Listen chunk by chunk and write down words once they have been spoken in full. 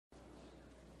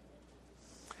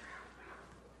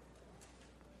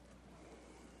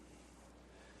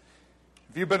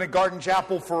If you've been at Garden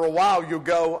Chapel for a while, you'll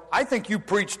go, I think you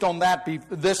preached on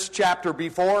this chapter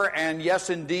before, and yes,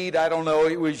 indeed, I don't know,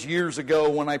 it was years ago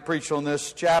when I preached on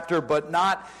this chapter, but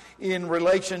not in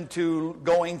relation to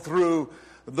going through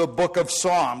the book of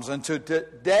Psalms. And so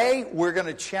today, we're going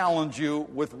to challenge you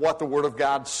with what the Word of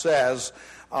God says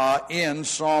in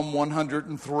Psalm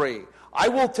 103. I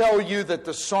will tell you that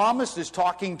the psalmist is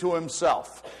talking to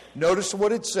himself. Notice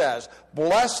what it says.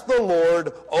 Bless the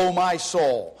Lord, O my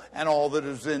soul, and all that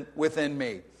is within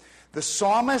me. The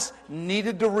psalmist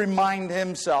needed to remind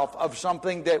himself of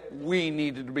something that we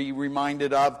needed to be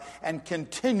reminded of and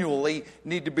continually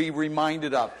need to be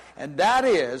reminded of. And that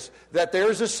is that there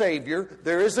is a Savior,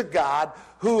 there is a God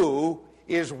who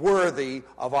is worthy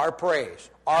of our praise,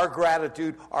 our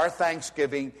gratitude, our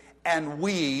thanksgiving, and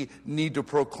we need to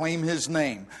proclaim His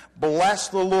name. Bless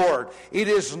the Lord. It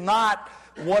is not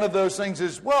one of those things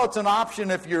as, well, it's an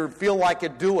option if you feel like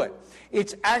it, do it.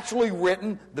 It's actually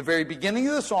written the very beginning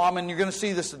of the psalm, and you're going to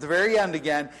see this at the very end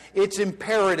again. It's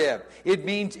imperative. It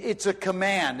means it's a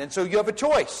command. And so you have a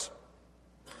choice.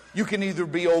 You can either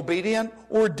be obedient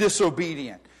or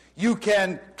disobedient. You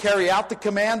can carry out the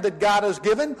command that God has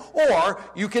given, or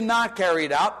you cannot carry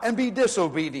it out and be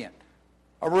disobedient,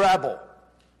 a rebel.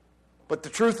 But the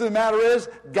truth of the matter is,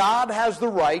 God has the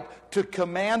right to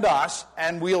command us,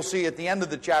 and we'll see at the end of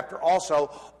the chapter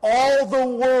also, all the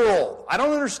world. I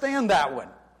don't understand that one.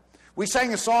 We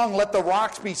sang a song, Let the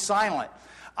Rocks Be Silent.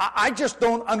 I just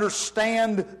don't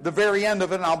understand the very end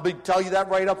of it, and I'll tell you that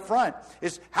right up front.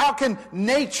 Is how can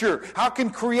nature, how can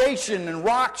creation and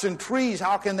rocks and trees,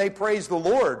 how can they praise the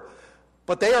Lord?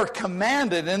 But they are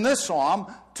commanded in this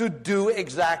psalm to do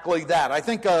exactly that. I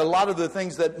think a lot of the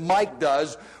things that Mike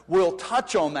does will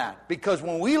touch on that. Because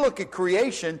when we look at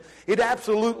creation, it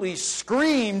absolutely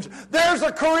screams, there's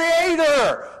a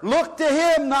creator! Look to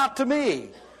him, not to me.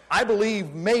 I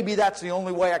believe maybe that's the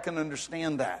only way I can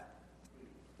understand that.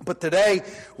 But today,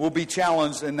 we'll be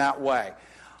challenged in that way.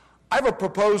 I have a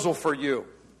proposal for you.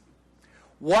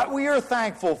 What we are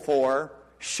thankful for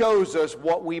shows us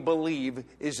what we believe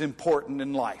is important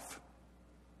in life.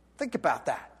 Think about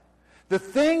that. The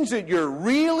things that you're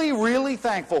really, really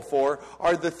thankful for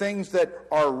are the things that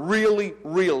are really,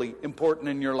 really important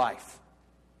in your life.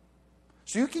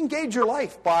 So you can gauge your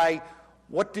life by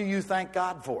what do you thank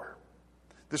God for.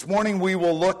 This morning we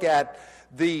will look at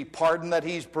the pardon that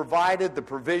He's provided, the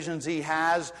provisions He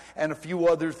has, and a few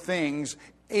other things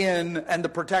and the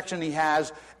protection He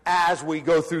has as we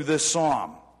go through this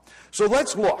psalm. So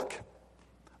let's look.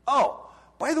 Oh,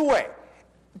 by the way,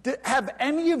 have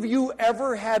any of you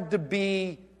ever had to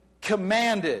be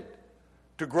commanded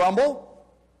to grumble,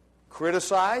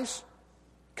 criticize,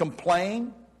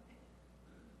 complain,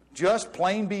 just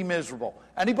plain be miserable?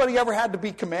 Anybody ever had to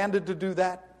be commanded to do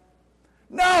that?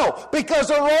 No, because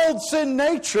our old sin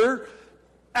nature,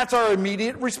 that's our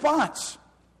immediate response.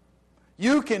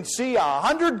 You can see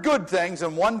 100 good things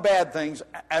and one bad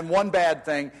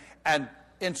thing, and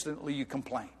instantly you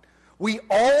complain. We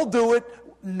all do it.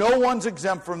 No one's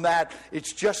exempt from that.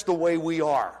 It's just the way we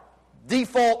are.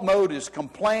 Default mode is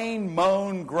complain,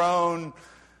 moan, groan,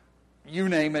 you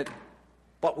name it.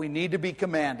 But we need to be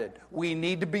commanded. We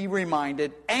need to be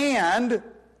reminded. And,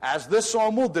 as this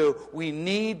psalm will do, we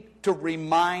need to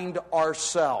remind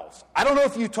ourselves. I don't know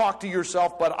if you talk to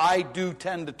yourself, but I do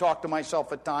tend to talk to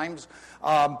myself at times.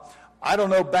 I don't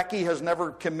know, Becky has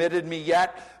never committed me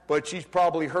yet, but she's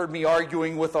probably heard me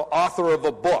arguing with the author of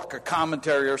a book, a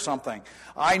commentary or something.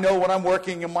 I know when I'm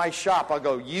working in my shop, I'll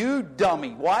go, you dummy,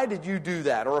 why did you do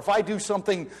that? Or if I do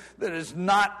something that is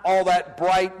not all that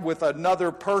bright with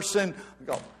another person, I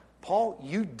go, Paul,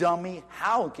 you dummy,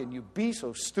 how can you be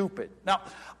so stupid? Now,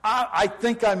 I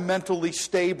think I'm mentally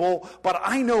stable, but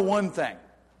I know one thing.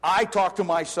 I talk to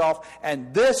myself,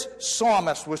 and this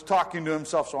psalmist was talking to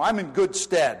himself, so I'm in good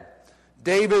stead.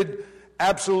 David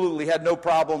absolutely had no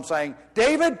problem saying,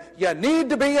 David, you need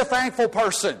to be a thankful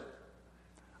person.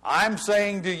 I'm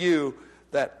saying to you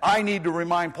that I need to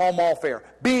remind Paul Malfair,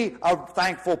 be a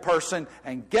thankful person,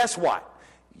 and guess what?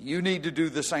 You need to do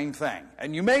the same thing.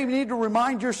 And you may need to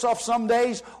remind yourself some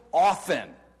days, often,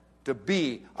 to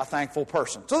be a thankful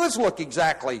person. So let's look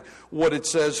exactly what it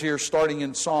says here, starting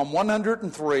in Psalm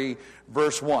 103,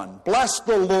 verse 1. Bless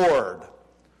the Lord,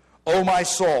 O my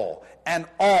soul, and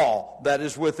all that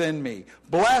is within me.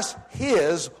 Bless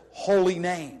His holy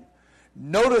name.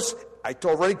 Notice, I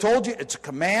already told you, it's a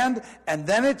command, and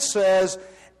then it says,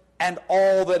 and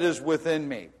all that is within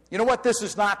me. You know what this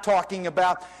is not talking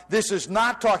about? This is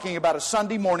not talking about a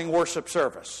Sunday morning worship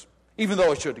service, even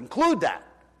though it should include that.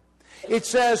 It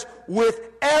says, with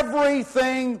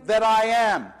everything that I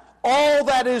am, all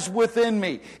that is within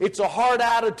me. It's a heart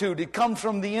attitude. It comes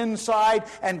from the inside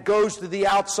and goes to the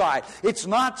outside. It's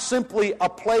not simply a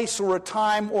place or a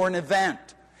time or an event.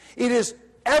 It is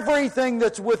everything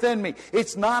that's within me.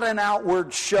 It's not an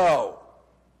outward show.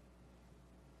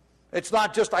 It's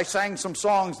not just I sang some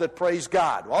songs that praise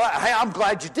God. Well, hey, I'm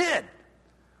glad you did.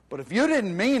 But if you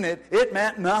didn't mean it, it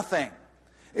meant nothing.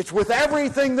 It's with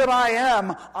everything that I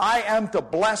am to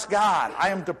bless God. I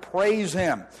am to praise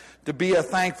Him, to be a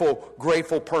thankful,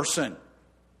 grateful person.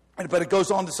 But it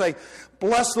goes on to say,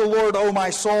 bless the Lord, O my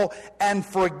soul, and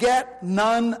forget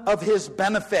none of His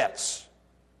benefits.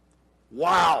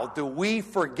 Wow, do we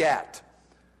forget?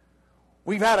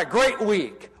 We've had a great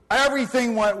week.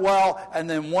 Everything went well, and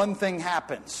then one thing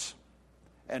happens.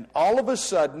 And all of a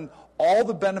sudden, all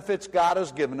the benefits God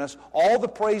has given us, all the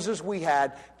praises we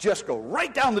had, just go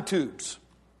right down the tubes.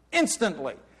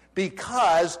 Instantly.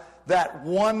 Because that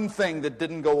one thing that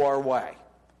didn't go our way.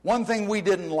 One thing we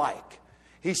didn't like.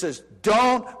 He says,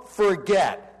 don't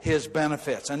forget His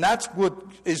benefits. And that's what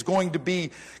is going to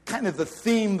be kind of the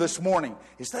theme this morning.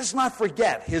 Is let's not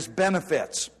forget His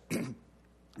benefits.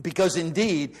 Because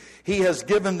indeed, He has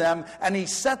given them and He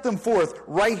set them forth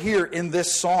right here in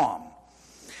this psalm.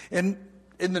 In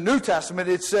the New Testament,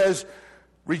 it says,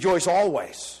 rejoice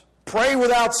always. Pray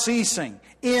without ceasing.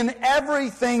 In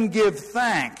everything give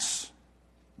thanks.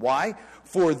 Why?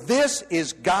 For this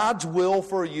is God's will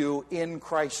for you in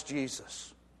Christ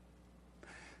Jesus.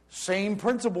 Same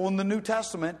principle in the New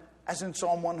Testament as in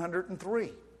Psalm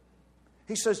 103.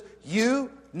 He says,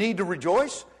 you need to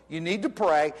rejoice, you need to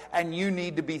pray, and you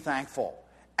need to be thankful.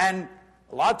 And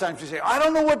a lot of times you say, I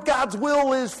don't know what God's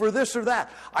will is for this or that.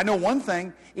 I know one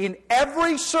thing. In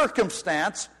every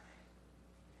circumstance,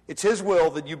 it's His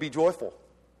will that you be joyful,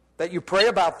 that you pray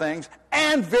about things,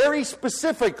 and very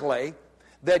specifically,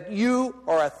 that you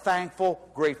are a thankful,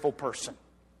 grateful person.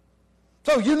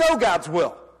 So you know God's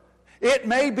will. It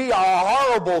may be a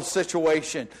horrible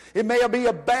situation. It may be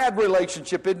a bad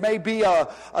relationship. It may be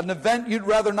an event you'd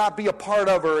rather not be a part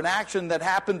of, or an action that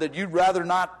happened that you'd rather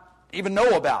not even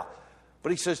know about.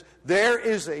 But He says, there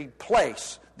is a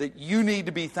place that you need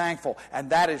to be thankful. And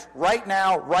that is right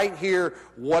now, right here,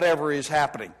 whatever is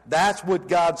happening. That's what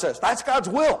God says. That's God's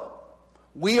will.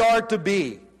 We are to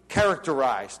be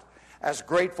characterized as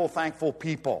grateful, thankful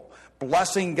people,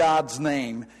 blessing God's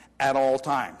name at all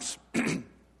times.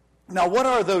 Now, what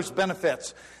are those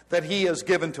benefits that He has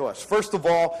given to us? First of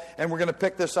all, and we're going to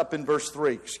pick this up in verse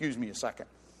 3. Excuse me a second.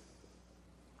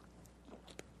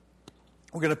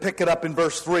 We're going to pick it up in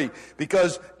verse 3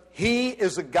 because He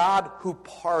is a God who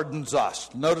pardons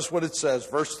us. Notice what it says,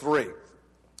 verse 3.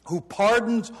 Who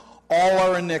pardons all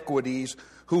our iniquities,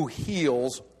 who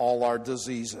heals all our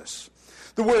diseases.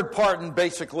 The word pardon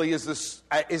basically is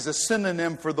a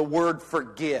synonym for the word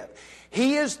forgive.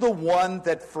 He is the one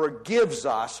that forgives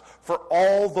us for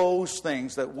all those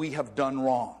things that we have done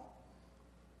wrong.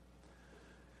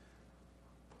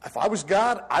 If I was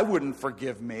God, I wouldn't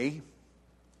forgive me.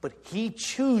 But He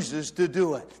chooses to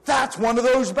do it. That's one of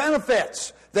those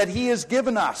benefits that He has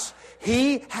given us.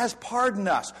 He has pardoned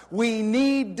us. We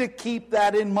need to keep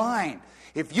that in mind.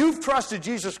 If you've trusted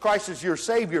Jesus Christ as your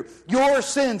Savior, your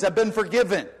sins have been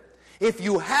forgiven. If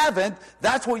you haven't,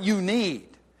 that's what you need.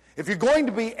 If you're going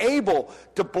to be able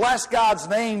to bless God's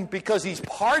name because He's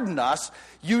pardoned us,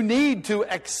 you need to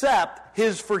accept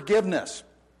His forgiveness.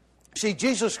 See,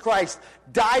 Jesus Christ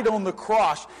died on the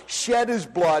cross, shed His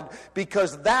blood,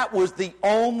 because that was the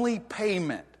only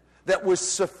payment that was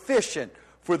sufficient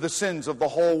for the sins of the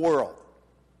whole world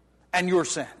and your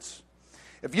sins.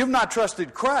 If you've not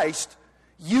trusted Christ,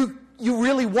 you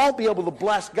really won't be able to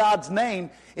bless God's name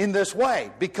in this way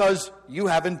because you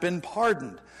haven't been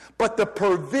pardoned. But the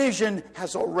provision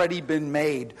has already been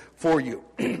made for you.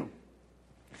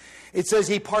 It says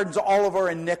He pardons all of our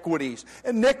iniquities.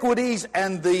 Iniquities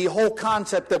and the whole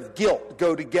concept of guilt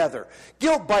go together.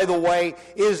 Guilt, by the way,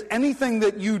 is anything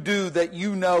that you do that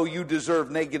you know you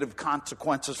deserve negative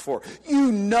consequences for.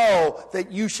 You know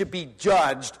that you should be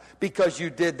judged because you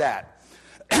did that.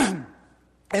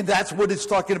 And that's what it's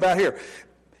talking about here.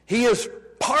 He has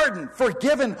pardoned,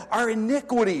 forgiven our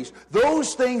iniquities.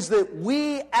 Those things that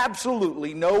we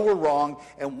absolutely know were wrong,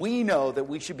 and we know that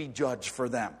we should be judged for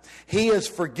them. He has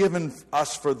forgiven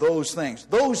us for those things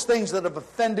that have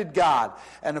offended God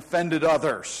and offended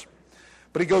others.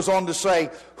 But He goes on to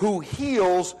say, who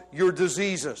heals your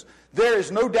diseases. There is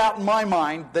no doubt in my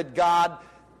mind that God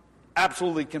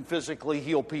absolutely can physically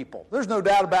heal people. There's no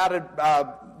doubt about it.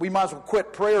 We might as well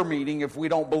quit prayer meeting if we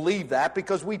don't believe that,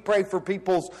 because we pray for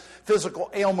people's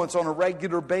physical ailments on a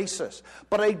regular basis.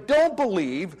 But I don't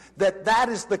believe that that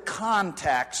is the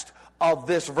context of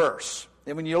this verse.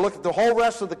 And when you look at the whole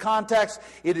rest of the context,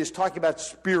 it is talking about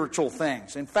spiritual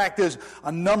things. In fact, there's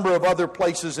a number of other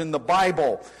places in the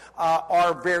Bible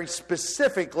are very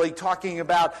specifically talking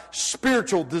about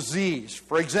spiritual disease.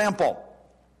 For example,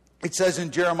 it says in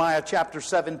Jeremiah chapter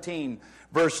 17,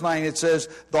 verse 9, it says,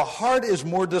 "The heart is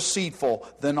more deceitful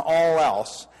than all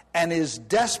else and is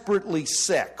desperately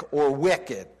sick," or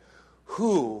wicked.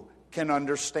 "Who can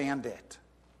understand it?"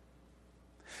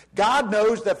 God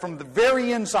knows that from the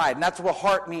very inside, and that's what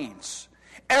heart means.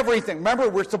 Everything. Remember,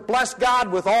 we're to bless God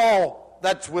with all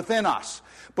that's within us.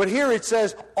 But here it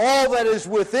says, all that is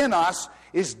within us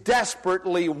is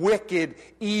desperately wicked,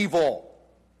 evil,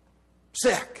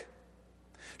 sick.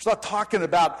 He's not talking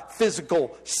about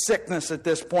physical sickness at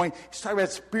this point. He's talking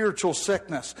about spiritual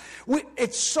sickness.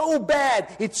 It's so bad,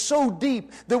 it's so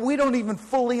deep, that we don't even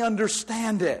fully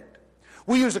understand it.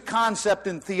 We use a concept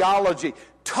in theology,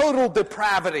 total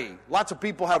depravity. Lots of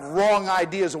people have wrong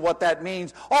ideas of what that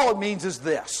means. All it means is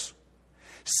this: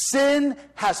 sin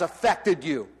has affected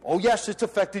you. Oh yes, it's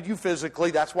affected you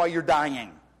physically. That's why you're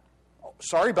dying.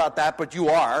 Sorry about that, but you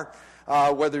are.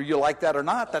 Whether you like that or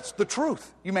not, that's the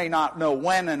truth. You may not know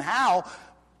when and how,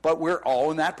 but we're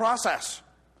all in that process.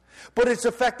 But it's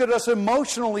affected us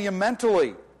emotionally and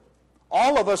mentally.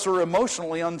 All of us are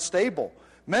emotionally unstable.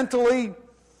 Mentally,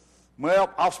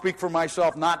 well, I'll speak for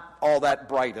myself, not all that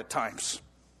bright at times.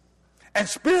 And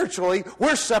spiritually,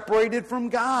 we're separated from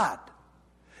God.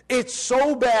 It's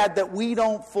so bad that we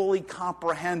don't fully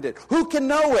comprehend it. Who can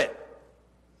know it?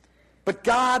 But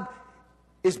God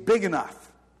is big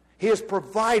enough. He has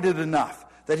provided enough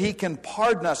that He can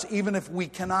pardon us even if we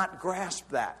cannot grasp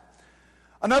that.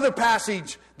 Another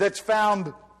passage that's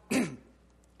found in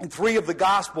 3 of the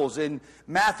Gospels, in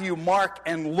Matthew, Mark,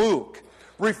 and Luke,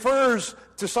 refers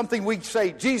to something we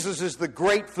say Jesus is the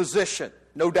great physician.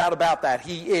 No doubt about that,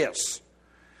 He is.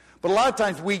 But a lot of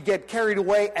times we get carried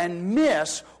away and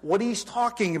miss what He's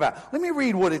talking about. Let me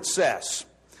read what it says.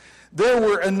 There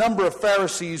were a number of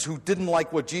Pharisees who didn't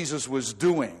like what Jesus was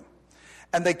doing.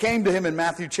 And they came to Him in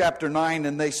Matthew chapter 9,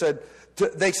 and they said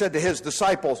to His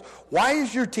disciples, "Why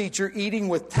is your teacher eating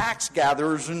with tax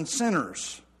gatherers and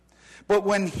sinners?" But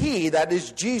when He, that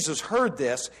is Jesus, heard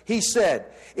this, He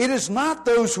said, "It is not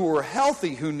those who are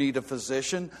healthy who need a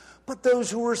physician, but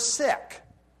those who are sick."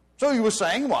 So He was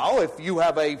saying, well, if you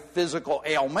have a physical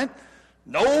ailment,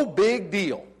 no big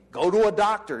deal. Go to a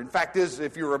doctor. In fact,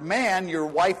 if you're a man, your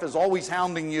wife is always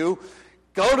hounding you,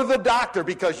 go to the doctor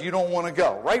because you don't want to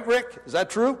go. Right, Rick? Is that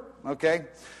true? Okay.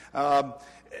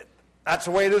 That's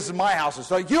the way it is in my house. It's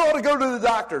like, you ought to go to the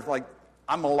doctor. It's like,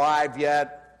 I'm alive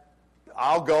yet.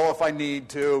 I'll go if I need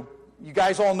to. You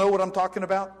guys all know what I'm talking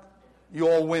about? You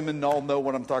all women all know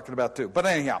what I'm talking about too. But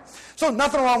anyhow, so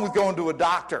nothing wrong with going to a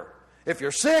doctor. If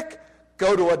you're sick,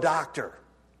 go to a doctor.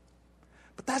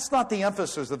 But that's not the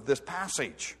emphasis of this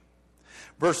passage.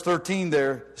 Verse 13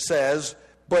 there says,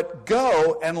 "But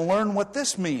go and learn what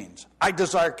this means. I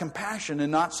desire compassion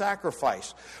and not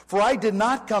sacrifice. For I did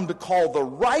not come to call the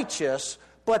righteous,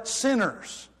 but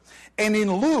sinners." And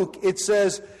in Luke it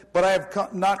says, "But I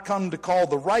have not come to call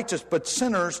the righteous, but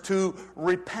sinners to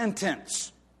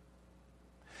repentance."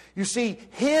 You see,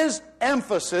 His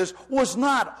emphasis was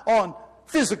not on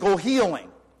physical healing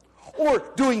or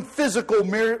doing physical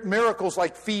miracles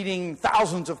like feeding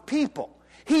thousands of people.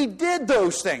 He did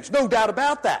those things, no doubt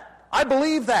about that. I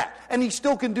believe that. And He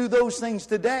still can do those things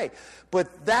today.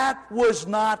 But that was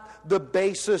not the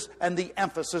basis and the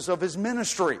emphasis of His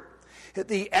ministry.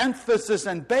 The emphasis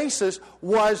and basis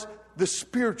was the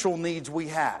spiritual needs we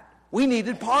had. We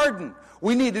needed pardon.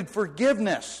 We needed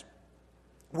forgiveness.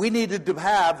 We needed to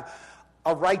have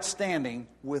a right standing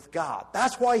with God.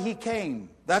 That's why He came.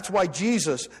 That's why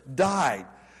Jesus died.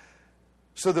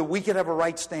 So that we could have a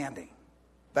right standing.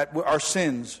 That our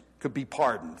sins could be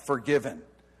pardoned, forgiven.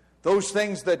 Those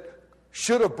things that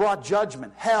should have brought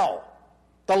judgment, hell,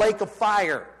 the lake of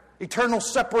fire, eternal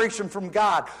separation from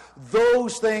God,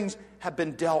 those things have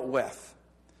been dealt with.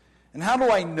 And how do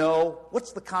I know?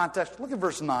 What's the context? Look at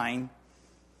verse 9.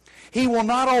 "He will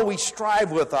not always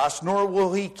strive with us, nor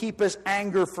will He keep His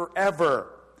anger forever.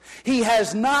 He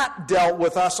has not dealt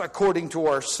with us according to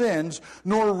our sins,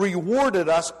 nor rewarded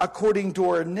us according to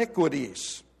our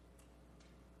iniquities.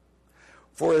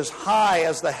 For as high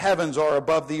as the heavens are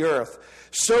above the earth,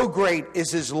 so great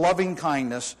is His loving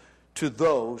kindness to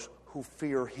those who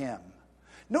fear Him."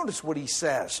 Notice what He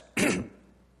says.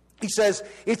 He says,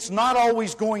 it's not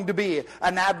always going to be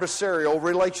an adversarial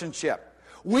relationship.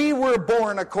 We were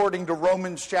born, according to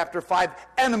Romans chapter 5,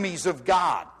 enemies of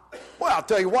God. Well, I'll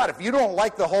tell you what, if you don't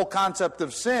like the whole concept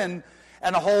of sin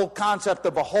and the whole concept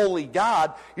of a holy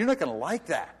God, you're not going to like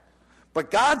that. But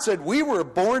God said we were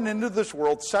born into this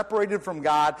world separated from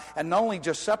God, and not only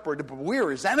just separated, but we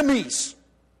were his enemies.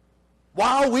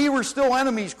 While we were still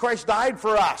enemies, Christ died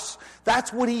for us.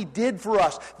 That's what he did for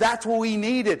us. That's what we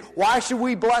needed. Why should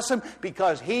we bless him?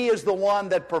 Because he is the one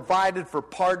that provided for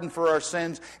pardon for our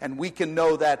sins, and we can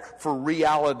know that for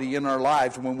reality in our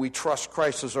lives when we trust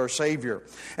Christ as our Savior.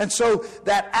 And so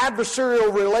that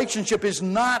adversarial relationship is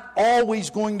not always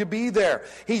going to be there.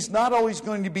 He's not always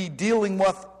going to be dealing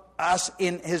with us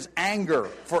in his anger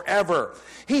forever.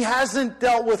 He hasn't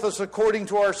dealt with us according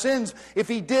to our sins. If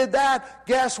he did that,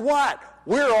 guess what?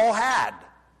 We're all had.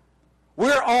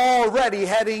 We're already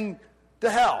heading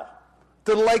to hell,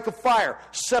 to the lake of fire.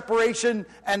 Separation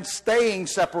and staying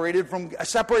separated from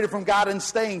God and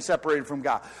staying separated from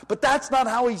God. But that's not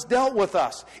how he's dealt with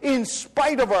us. In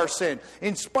spite of our sin,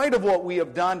 in spite of what we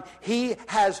have done, he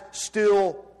has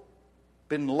still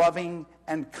been loving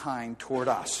and kind toward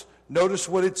us. Notice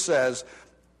what it says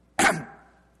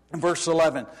in verse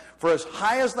 11. For as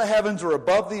high as the heavens are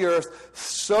above the earth,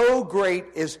 so great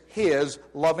is his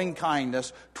loving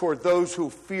kindness toward those who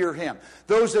fear him,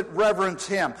 those that reverence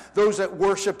him, those that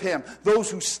worship him,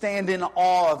 those who stand in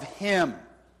awe of him.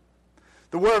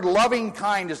 The word loving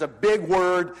kind is a big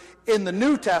word. In the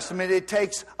New Testament, it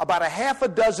takes about a half a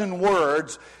dozen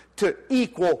words to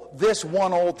equal this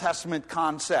one Old Testament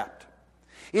concept.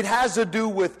 It has to do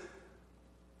with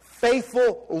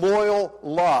faithful, loyal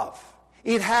love.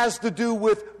 It has to do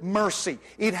with mercy.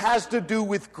 It has to do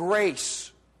with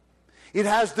grace. It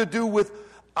has to do with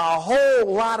a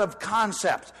whole lot of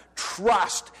concepts.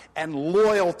 Trust and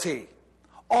loyalty.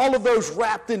 All of those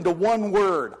wrapped into one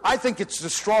word. I think it's the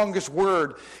strongest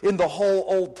word in the whole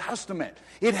Old Testament.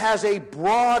 It has a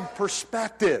broad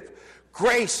perspective.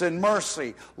 Grace and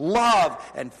mercy. Love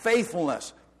and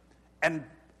faithfulness. And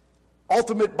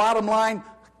ultimate bottom line,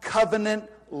 covenant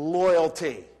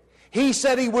loyalty. He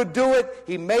said he would do it.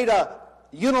 He made a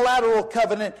unilateral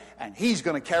covenant, and he's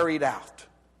going to carry it out.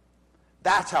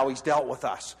 That's how he's dealt with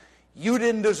us. You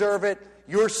didn't deserve it.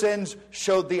 Your sins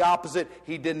showed the opposite.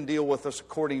 He didn't deal with us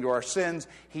according to our sins.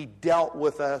 He dealt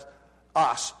with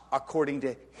us according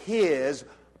to his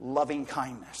loving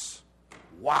kindness.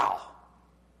 Wow.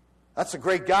 That's a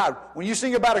great God. When you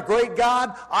sing about a great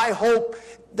God, I hope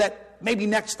that maybe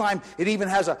next time it even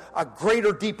has a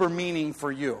greater, deeper meaning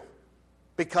for you.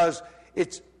 Because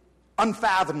it's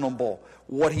unfathomable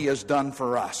what he has done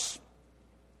for us.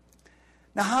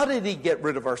 Now, how did he get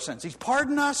rid of our sins? He's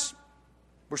pardoned us.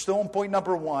 We're still on point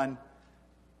number 1.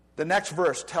 The next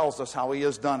verse tells us how he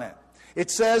has done it.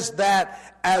 It says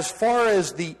that as far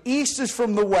as the east is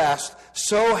from the west,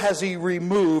 so has he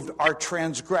removed our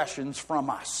transgressions from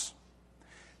us.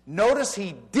 Notice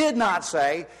he did not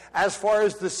say, as far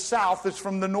as the south is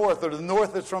from the north, or the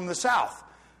north is from the south.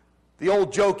 The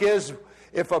old joke is,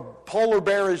 if a polar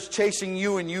bear is chasing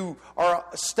you and you are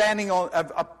standing on,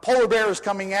 a polar bear is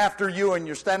coming after you and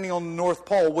you're standing on the North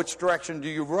Pole, which direction do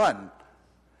you run?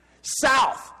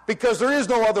 South, because there is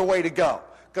no other way to go.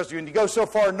 Because when you go so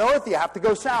far north, you have to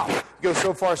go south. You go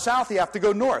so far south, you have to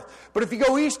go north. But if you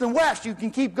go east and west, you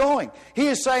can keep going. He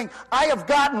is saying, I have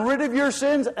gotten rid of your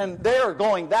sins, and they're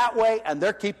going that way, and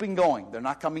they're keeping going. They're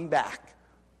not coming back.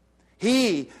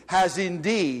 He has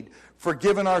indeed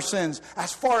forgiven our sins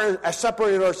as far as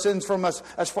separated our sins from us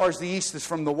as far as the east is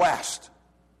from the west.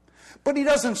 But he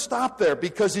doesn't stop there,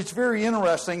 because it's very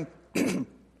interesting.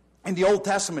 In the Old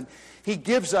Testament, he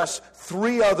gives us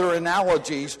 3 other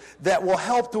analogies that will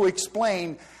help to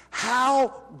explain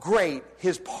how great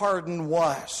his pardon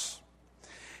was.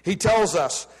 He tells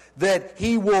us that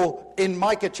he will, in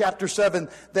Micah chapter 7,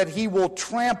 that he will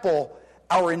trample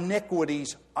our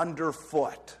iniquities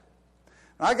underfoot.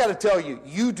 Now, I got to tell you,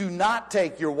 you do not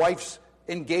take your wife's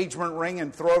engagement ring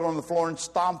and throw it on the floor and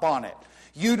stomp on it.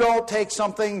 You don't take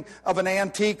something of an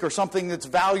antique or something that's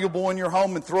valuable in your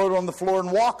home and throw it on the floor and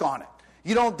walk on it.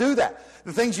 You don't do that.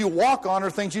 The things you walk on are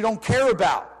things you don't care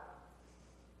about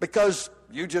because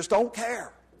you just don't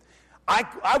care.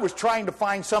 I was trying to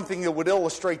find something that would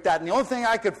illustrate that, and the only thing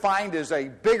I could find is a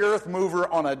big earth mover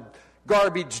on a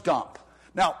garbage dump.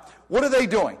 Now, what are they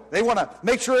doing? They want to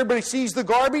make sure everybody sees the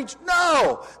garbage?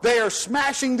 No! They are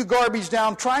smashing the garbage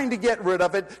down, trying to get rid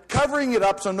of it, covering it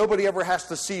up so nobody ever has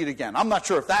to see it again. I'm not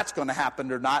sure if that's going to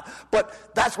happen or not,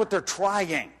 but that's what they're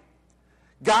trying.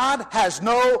 God has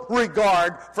no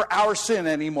regard for our sin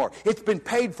anymore. It's been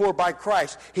paid for by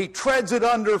Christ. He treads it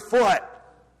underfoot,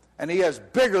 and he is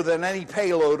bigger than any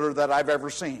payloader that I've ever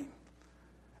seen.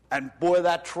 And boy,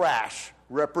 that trash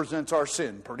represents our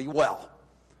sin pretty well.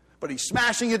 But he's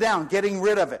smashing it down, getting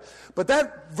rid of it. But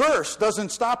that verse doesn't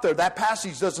stop there. That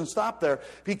passage doesn't stop there,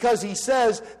 because he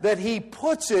says that he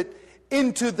puts it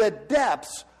into the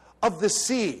depths of the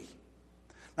sea.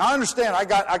 Now, I understand,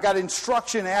 I got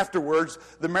instruction afterwards.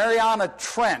 The Mariana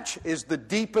Trench is the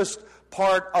deepest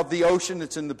part of the ocean.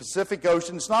 It's in the Pacific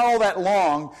Ocean. It's not all that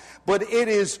long, but it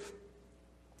is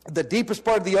the deepest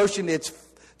part of the ocean. It's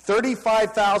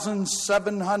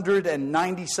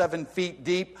 35,797 feet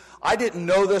deep. I didn't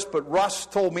know this, but Russ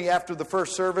told me after the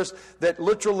first service that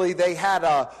literally they had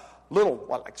a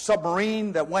little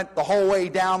submarine that went the whole way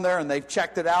down there, and they've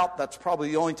checked it out. That's probably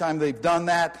the only time they've done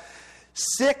that.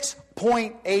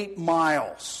 6.8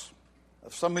 miles.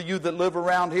 Some of you that live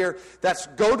around here, that's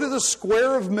go to the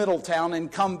square of Middletown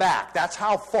and come back. That's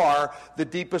how far the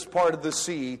deepest part of the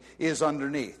sea is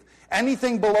underneath.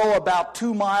 Anything below about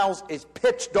 2 miles is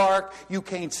pitch dark. You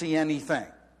can't see anything.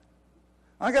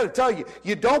 I got to tell you,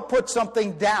 you don't put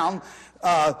something down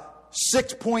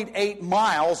 6.8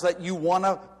 miles that you want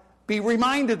to be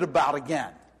reminded about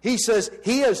again. He says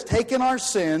he has taken our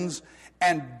sins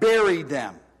and buried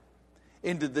them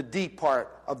into the deep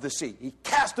part of the sea. He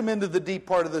cast them into the deep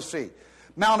part of the sea.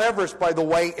 Mount Everest, by the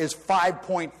way, is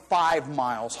 5.5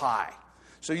 miles high.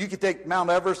 So you could take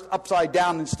Mount Everest upside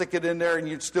down and stick it in there, and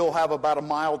you'd still have about a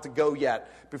mile to go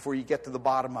yet before you get to the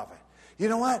bottom of it. You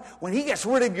know what? When he gets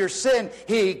rid of your sin,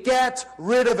 he gets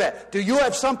rid of it. Do you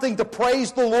have something to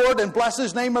praise the Lord and bless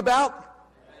his name about?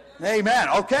 Amen.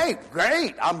 Okay,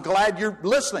 great. I'm glad you're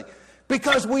listening.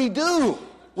 Because we do.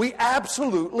 We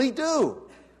absolutely do.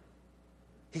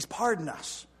 He's pardoned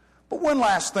us. But one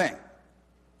last thing.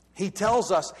 He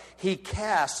tells us he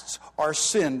casts our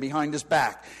sin behind his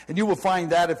back. And you will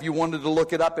find that if you wanted to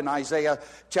look it up in Isaiah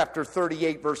chapter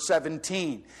 38, verse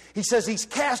 17. He says he's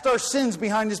cast our sins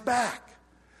behind his back.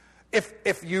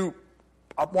 If you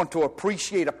want to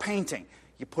appreciate a painting,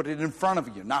 you put it in front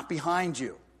of you, not behind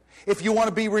you. If you want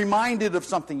to be reminded of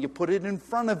something, you put it in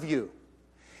front of you.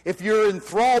 If you're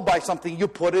enthralled by something, you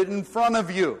put it in front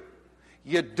of you.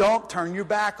 You don't turn your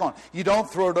back on. You don't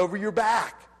throw it over your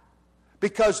back.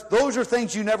 Because those are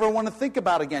things you never want to think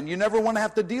about again. You never want to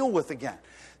have to deal with again.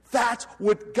 That's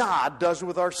what God does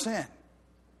with our sin.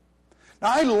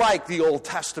 Now, I like the Old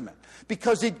Testament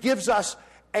because it gives us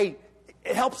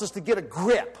it helps us to get a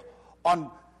grip on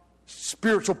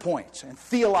spiritual points and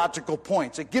theological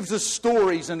points. It gives us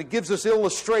stories and it gives us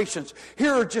illustrations.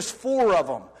 Here are just 4 of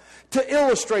them to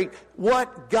illustrate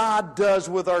what God does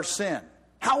with our sin,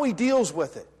 how he deals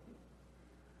with it.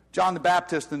 John the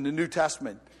Baptist in the New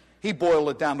Testament, he boiled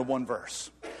it down to one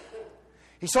verse.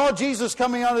 He saw Jesus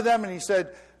coming unto them and he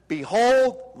said,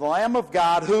 "Behold, the Lamb of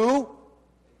God who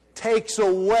takes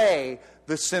away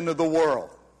the sin of the world."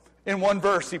 In one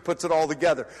verse, he puts it all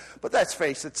together. But let's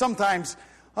face it, sometimes,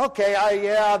 okay,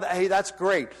 hey, that's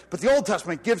great. But the Old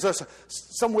Testament gives us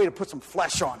some way to put some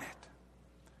flesh on it.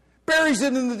 Buries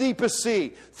it in the deepest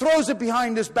sea, throws it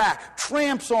behind his back,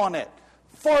 tramps on it,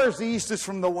 far as the east is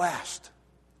from the west.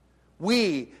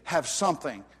 We have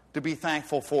something to be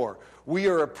thankful for. We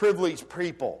are a privileged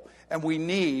people, and we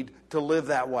need to live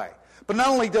that way. But not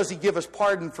only does he give us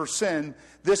pardon for sin,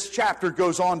 this chapter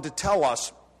goes on to tell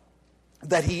us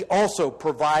that he also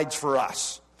provides for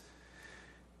us.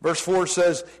 Verse 4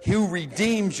 says, "He who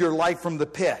redeems your life from the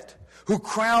pit, who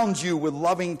crowns you with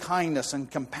loving kindness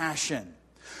and compassion,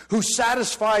 who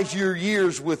satisfies your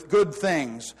years with good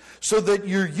things, so that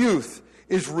your youth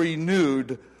is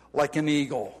renewed like an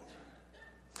eagle."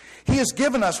 He has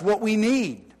given us what we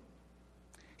need.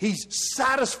 He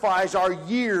satisfies our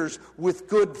years with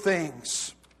good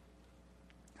things.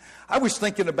 I was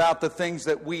thinking about the things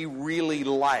that we really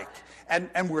like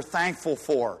and we're thankful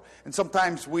for. And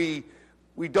sometimes we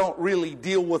don't really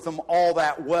deal with them all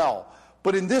that well.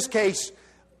 But in this case,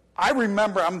 I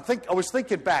remember, I was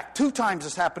thinking back, 2 times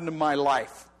this happened in my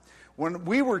life. When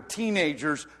we were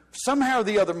teenagers, somehow or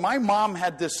the other, my mom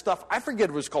had this stuff, I forget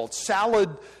what it was called, salad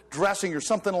dressing or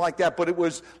something like that, but it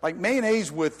was like mayonnaise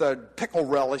with pickle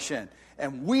relish in.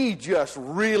 And we just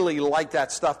really liked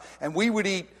that stuff. And we would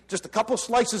eat just a couple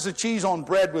slices of cheese on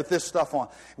bread with this stuff on.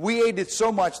 We ate it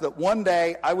so much that one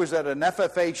day I was at an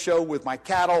FFA show with my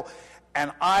cattle,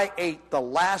 and I ate the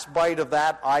last bite of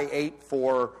that I ate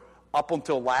for up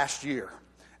until last year.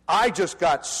 I just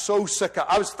got so sick of it.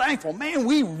 I was thankful. Man,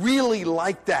 we really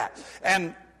liked that.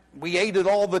 And we ate it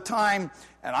all the time,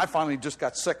 and I finally just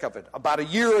got sick of it. About a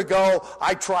year ago,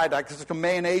 I tried. I took some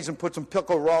mayonnaise and put some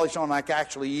pickle relish on. I could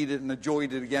actually eat it and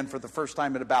enjoyed it again for the first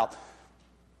time in about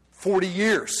 40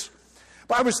 years.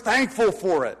 But I was thankful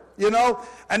for it, you know.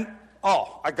 And,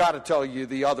 I got to tell you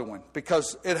the other one,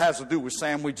 because it has to do with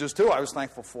sandwiches, too, I was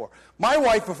thankful for. My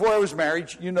wife, before I was married,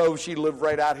 you know, she lived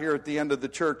right out here at the end of the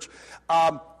church.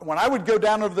 When I would go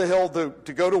down over the hill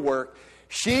to go to work,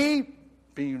 she,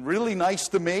 being really nice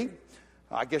to me,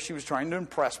 I guess she was trying to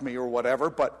impress me or whatever,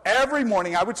 but every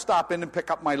morning I would stop in and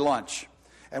pick up my lunch.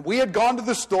 And we had gone to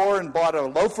the store and bought a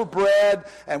loaf of bread,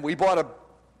 and we bought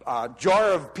a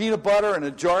jar of peanut butter and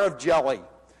a jar of jelly.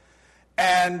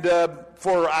 And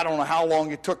for I don't know how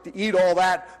long it took to eat all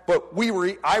that, but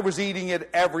I was eating it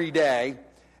every day.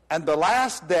 And the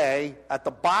last day, at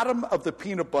the bottom of the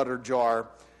peanut butter jar,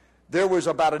 there was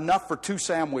about enough for 2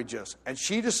 sandwiches. And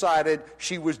she decided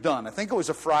she was done. I think it was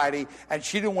a Friday, and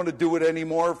she didn't want to do it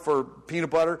anymore for peanut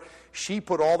butter. She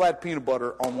put all that peanut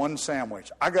butter on 1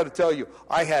 sandwich. I got to tell you,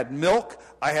 I had milk,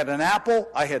 I had an apple,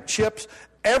 I had chips.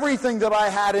 Everything that I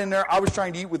had in there, I was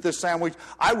trying to eat with this sandwich.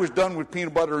 I was done with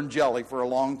peanut butter and jelly for a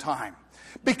long time.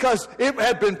 Because it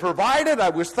had been provided, I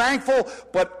was thankful,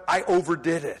 but I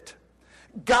overdid it.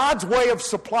 God's way of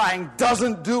supplying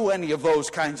doesn't do any of those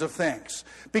kinds of things.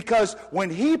 Because when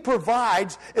He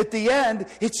provides, at the end,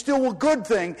 it's still a good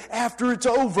thing after it's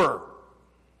over.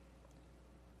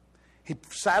 He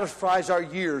satisfies our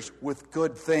years with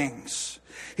good things.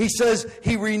 He says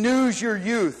He renews your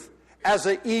youth as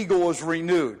an eagle is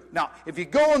renewed. Now, if you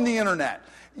go on the internet,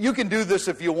 you can do this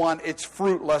if you want. It's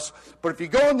fruitless. But if you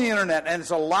go on the internet, and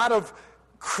it's a lot of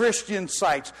Christian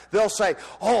sites, they'll say,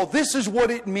 oh, this is what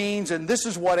it means, and this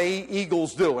is what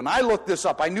eagles do. And I looked this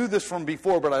up. I knew this from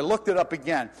before, but I looked it up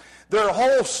again. There are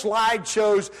whole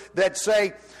slideshows that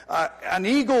say an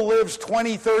eagle lives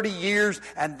 20, 30 years,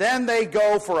 and then they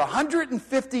go for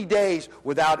 150 days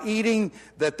without eating,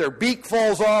 that their beak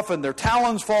falls off, and their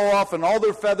talons fall off, and all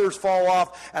their feathers fall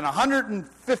off, and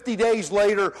 150 days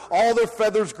later, all their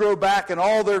feathers grow back, and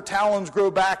all their talons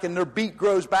grow back, and their beak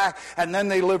grows back, and then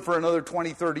they live for another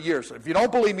 20, 30 years. So if you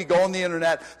don't believe me, go on the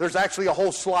internet. There's actually a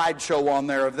whole slideshow on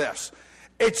there of this.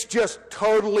 It's just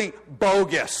totally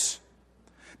bogus.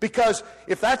 Because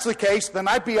if that's the case, then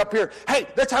I'd be up here, hey,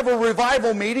 let's have a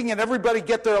revival meeting and everybody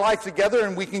get their life together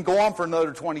and we can go on for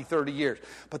another 20, 30 years.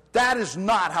 But that is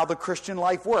not how the Christian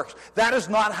life works. That is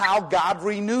not how God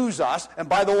renews us. And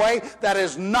by the way, that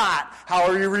is not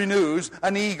how He renews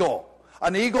an eagle.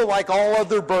 An eagle, like all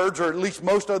other birds, or at least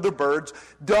most other birds,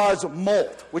 does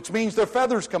molt, which means their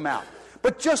feathers come out.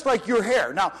 But just like your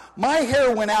hair. Now, my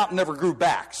hair went out and never grew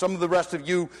back. Some of the rest of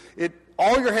you,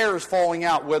 all your hair is falling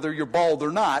out, whether you're bald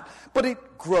or not, but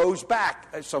it grows back.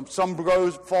 Some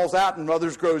falls out and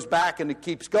others grows back and it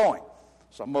keeps going.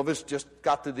 Some of us just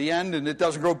got to the end and it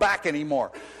doesn't grow back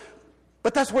anymore.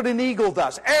 But that's what an eagle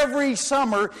does. Every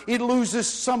summer it loses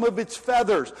some of its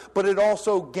feathers, but it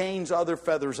also gains other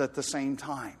feathers at the same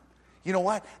time. You know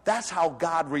what? That's how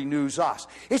God renews us.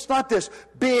 It's not this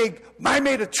big, I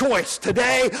made a choice.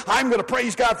 Today I'm going to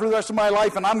praise God for the rest of my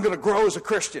life and I'm going to grow as a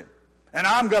Christian. And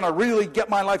I'm going to really get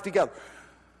my life together.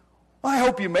 Well, I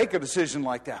hope you make a decision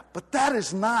like that. But that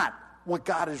is not what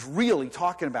God is really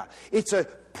talking about. It's a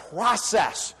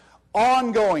process,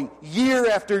 ongoing,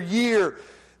 year after year,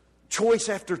 choice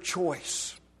after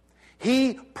choice.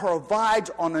 He provides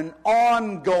on an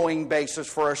ongoing basis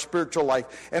for our spiritual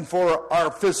life and for our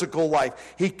physical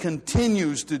life. He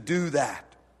continues to do that.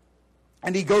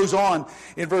 And He goes on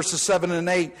in verses 7 and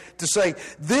 8 to say,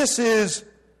 this is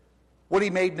what He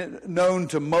made known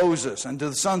to Moses and to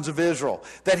the sons of Israel,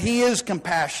 that He is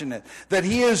compassionate, that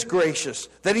He is gracious,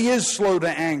 that He is slow to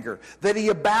anger, that He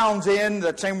abounds in,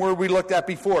 that same word we looked at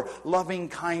before, loving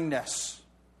kindness.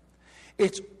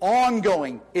 It's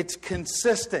ongoing, it's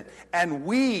consistent, and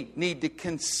we need to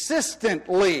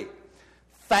consistently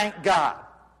thank God,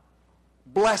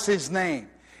 bless His name.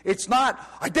 It's not,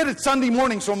 I did it Sunday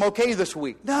morning, so I'm okay this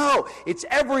week. No, it's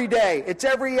every day, it's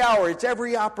every hour, it's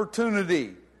every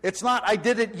opportunity. It's not, I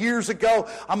did it years ago,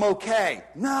 I'm okay.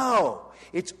 No,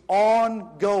 it's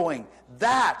ongoing.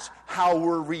 That's how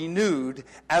we're renewed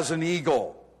as an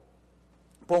eagle.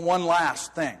 But one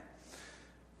last thing.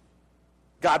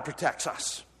 God protects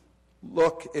us.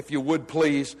 Look, if you would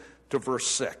please, to verse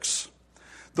 6.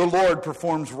 The Lord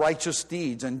performs righteous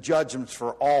deeds and judgments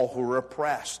for all who are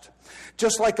oppressed.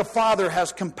 Just like a father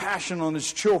has compassion on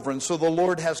his children, so the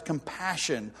Lord has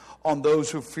compassion on those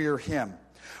who fear Him.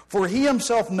 For He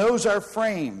Himself knows our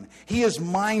frame. He is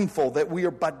mindful that we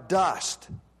are but dust.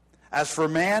 As for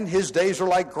man, his days are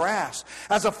like grass.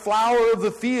 As a flower of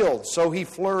the field, so he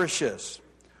flourishes.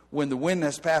 When the wind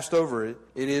has passed over it,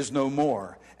 it is no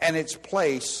more, and its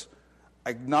place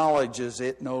acknowledges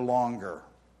it no longer.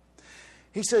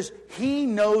 He says He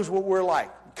knows what we're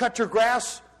like. Cut your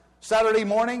grass Saturday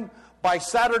morning. By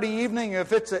Saturday evening,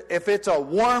 if it's a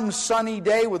warm, sunny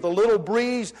day with a little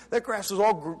breeze, that grass is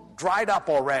all dried up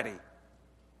already.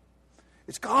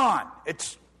 It's gone.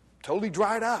 It's totally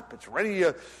dried up. It's ready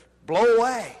to blow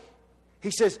away. He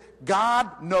says,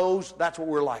 God knows that's what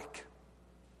we're like.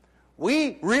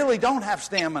 We really don't have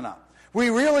stamina. We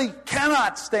really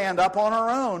cannot stand up on our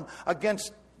own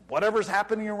against whatever's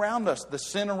happening around us, the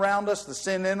sin around us, the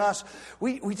sin in us.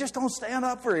 We just don't stand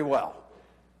up very well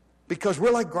because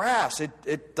we're like grass.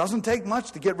 It doesn't take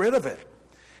much to get rid of it.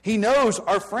 He knows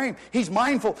our frame. He's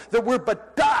mindful that we're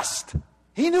but dust.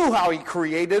 He knew how He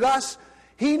created us.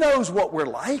 He knows what we're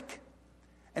like.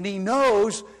 And He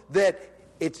knows that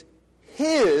it's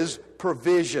His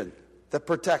provision that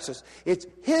protects us. It's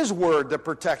His word that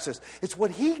protects us. It's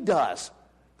what He does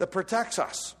that protects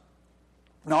us.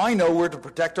 Now, I know we're to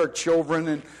protect our children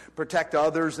and protect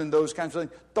others and those kinds of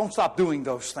things. Don't stop doing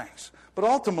those things. But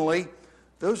ultimately,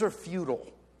 those are futile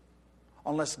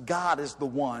unless God is the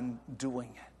one doing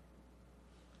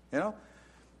it. You know?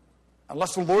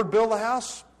 Unless the Lord build a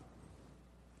house,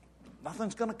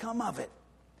 nothing's going to come of it.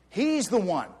 He's the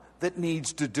one that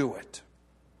needs to do it.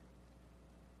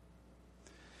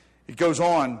 It goes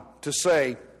on to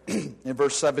say in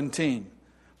verse 17,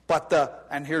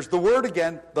 and here's the word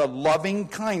again, the loving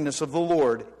kindness of the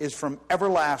Lord is from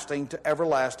everlasting to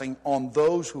everlasting on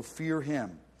those who fear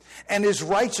Him, and His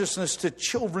righteousness to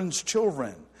children's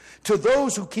children, to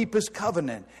those who keep His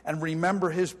covenant and remember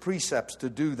His precepts to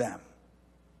do them.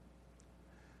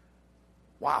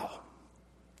 Wow.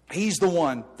 He's the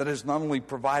one that has not only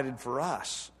provided for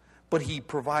us, but He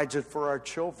provides it for our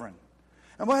children.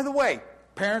 And by the way,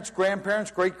 parents,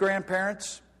 grandparents,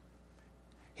 great-grandparents,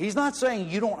 He's not saying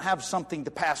you don't have something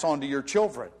to pass on to your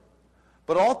children.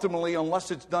 But ultimately,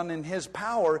 unless it's done in His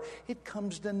power, it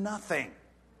comes to nothing.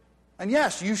 And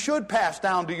yes, you should pass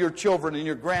down to your children and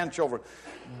your grandchildren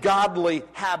godly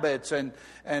habits and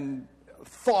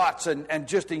thoughts and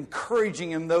just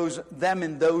encouraging them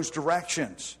in those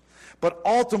directions. But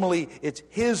ultimately, it's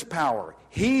His power.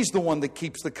 He's the one that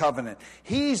keeps the covenant.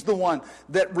 He's the one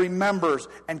that remembers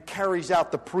and carries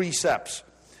out the precepts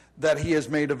that He has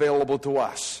made available to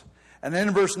us. And then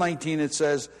in verse 19 it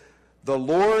says, the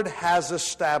Lord has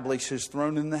established His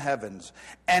throne in the heavens,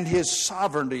 and His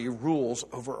sovereignty rules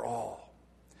over all.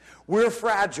 We're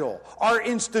fragile. Our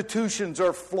institutions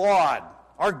are flawed.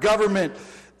 Our government,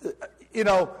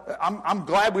 I'm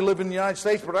glad we live in the United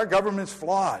States, but our government's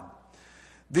flawed.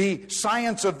 The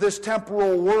science of this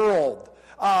temporal world.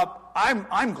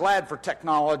 I'm glad for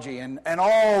technology and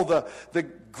all the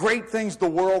great things the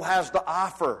world has to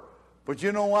offer. But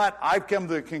you know what? I've come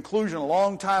to the conclusion a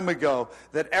long time ago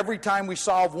that every time we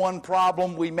solve one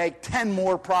problem, we make 10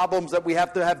 more problems that we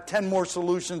have to have 10 more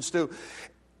solutions to.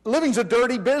 Living's a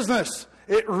dirty business.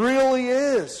 It really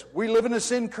is. We live in a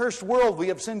sin-cursed world. We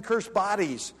have sin-cursed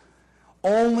bodies.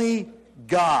 Only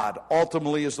God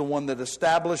ultimately is the one that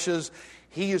establishes.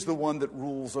 He is the one that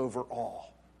rules over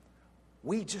all.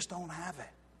 We just don't have it.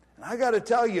 And I got to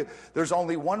tell you, there's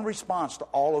only one response to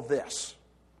all of this.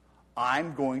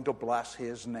 I'm going to bless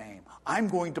His name. I'm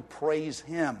going to praise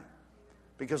Him.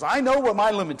 Because I know what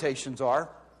my limitations are.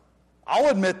 I'll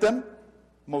admit them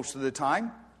most of the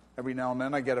time. Every now and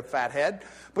then I get a fat head.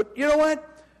 But you know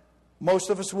what? Most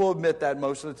of us will admit that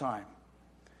most of the time.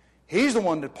 He's the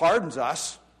one that pardons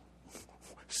us.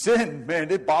 Sin, man,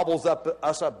 it bobbles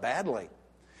us up badly.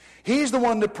 He's the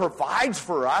one that provides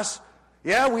for us.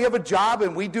 Yeah, we have a job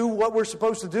and we do what we're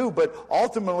supposed to do, but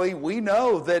ultimately we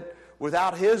know that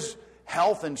without His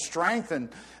health and strength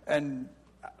and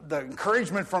the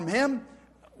encouragement from Him,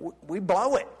 we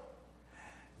blow it.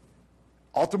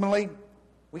 Ultimately,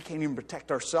 we can't even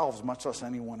protect ourselves, much less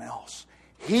anyone else.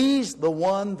 He's the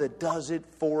one that does it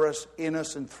for us, in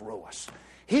us, and through us.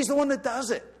 He's the one that does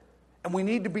it. And we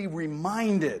need to be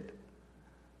reminded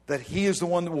that He is the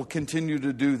one that will continue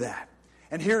to do that.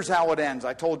 And here's how it ends.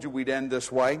 I told you we'd end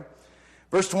this way.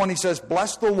 Verse 20 says,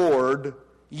 bless the Lord,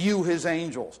 you His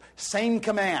angels. Same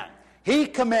command. He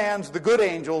commands the good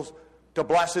angels to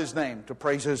bless His name, to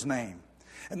praise His name.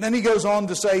 And then he goes on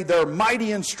to say, they're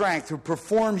mighty in strength who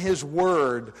perform His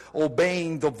word,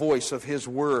 obeying the voice of His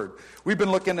word. We've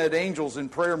been looking at angels in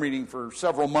prayer meeting for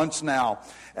several months now.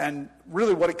 And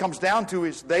really what it comes down to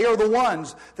is they are the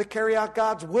ones that carry out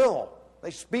God's will.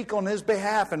 They speak on His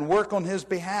behalf and work on His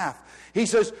behalf. He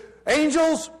says,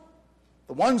 angels,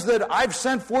 the ones that I've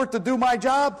sent forth to do my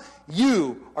job,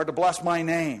 you are to bless my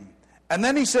name. And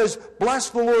then he says,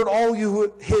 bless the Lord, all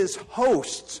you His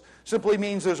hosts. Simply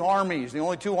means His armies. The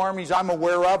only two armies I'm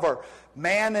aware of are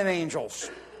man and angels.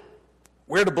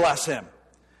 We're to bless Him.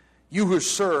 You who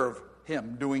serve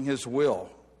Him, doing His will.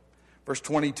 Verse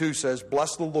 22 says,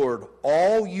 bless the Lord,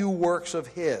 all you works of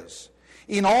His,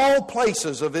 in all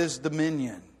places of His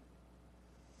dominion.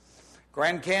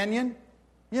 Grand Canyon?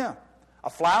 Yeah. A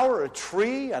flower, a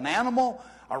tree, an animal,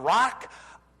 a rock.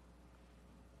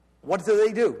 What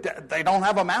do? They don't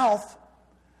have a mouth.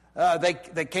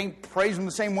 They can't praise Him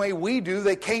the same way we do.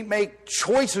 They can't make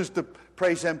choices to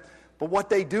praise Him. But what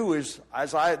they do is,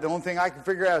 the only thing I can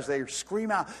figure out is they scream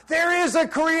out, "There is a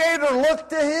Creator, look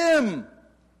to Him."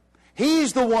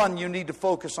 He's the one you need to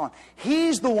focus on.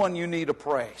 He's the one you need to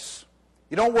praise.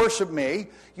 You don't worship me,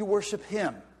 you worship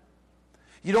Him.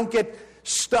 You don't get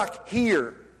stuck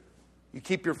here. You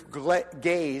keep your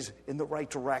gaze in the right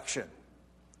direction.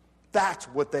 That's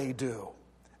what they do.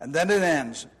 And then it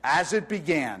ends, as it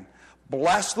began,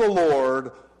 "Bless the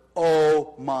Lord,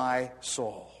 O my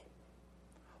soul."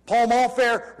 Paul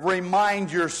Malfair,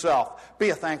 remind yourself. Be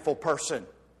a thankful person.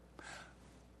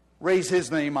 Raise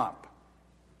His name up.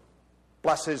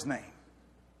 Bless His name.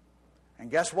 And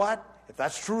guess what? If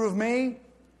that's true of me,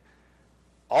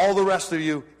 all the rest of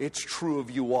you, it's true of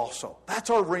you also. That's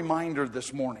our reminder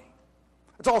this morning.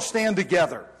 Let's all stand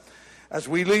together as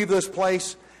we leave this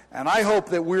place, and I hope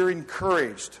that we're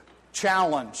encouraged,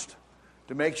 challenged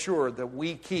to make sure that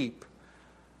we keep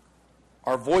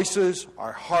our voices,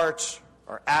 our hearts,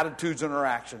 our attitudes, and our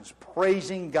actions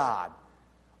praising God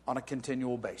on a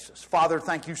continual basis. Father,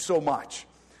 thank you so much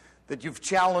that you've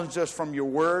challenged us from your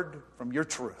word, from your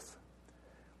truth.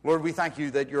 Lord, we thank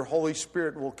you that your Holy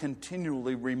Spirit will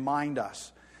continually remind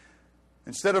us,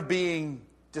 instead of being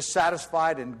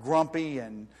dissatisfied and grumpy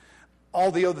and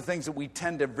all the other things that we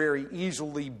tend to very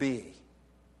easily be,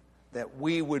 that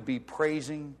we would be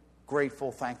praising,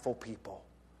 grateful, thankful people,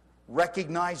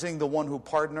 recognizing the one who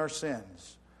pardoned our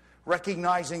sins,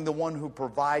 recognizing the one who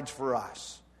provides for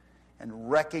us,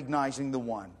 and recognizing the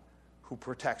one who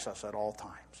protects us at all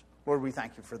times. Lord, we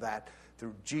thank you for that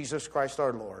through Jesus Christ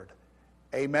our Lord.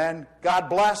 Amen. God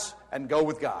bless, and go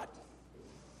with God.